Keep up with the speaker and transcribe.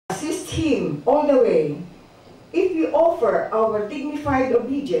him all the way, if we offer our dignified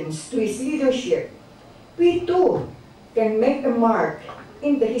obedience to his leadership, we too can make a mark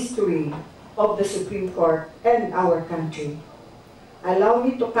in the history of the Supreme Court and our country. Allow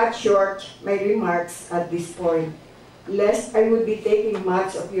me to cut short my remarks at this point, lest I would be taking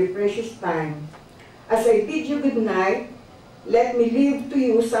much of your precious time. As I bid you good night, let me leave to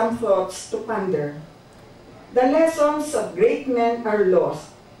you some thoughts to ponder. The lessons of great men are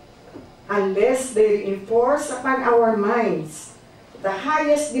lost unless they reinforce upon our minds the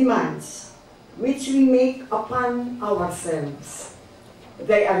highest demands which we make upon ourselves.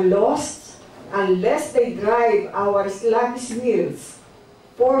 They are lost unless they drive our sluggish wills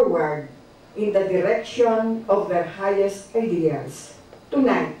forward in the direction of their highest ideals.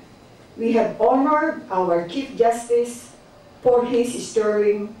 Tonight, we have honored our Chief Justice for his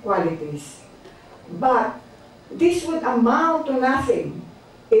sterling qualities. But this would amount to nothing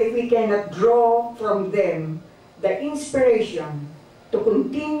if we cannot draw from them the inspiration to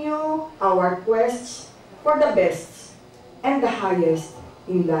continue our quest for the best and the highest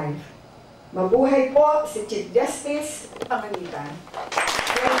in life. Mabuhay po si Chief Justice Panganiban.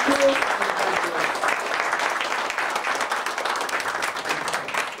 Thank you.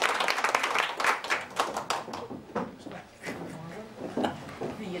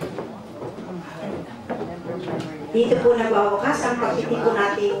 Dito po nagwawakas ang pagtitiko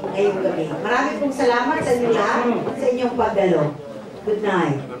natin ngayong gabi. Marami pong salamat sa inyo lahat sa inyong pagdalo. Good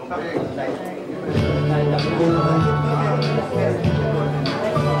night.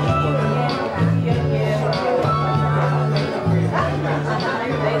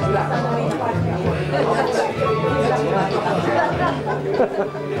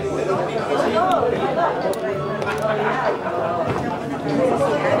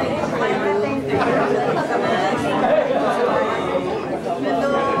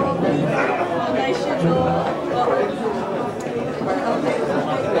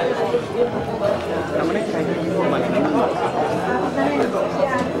 Naman ay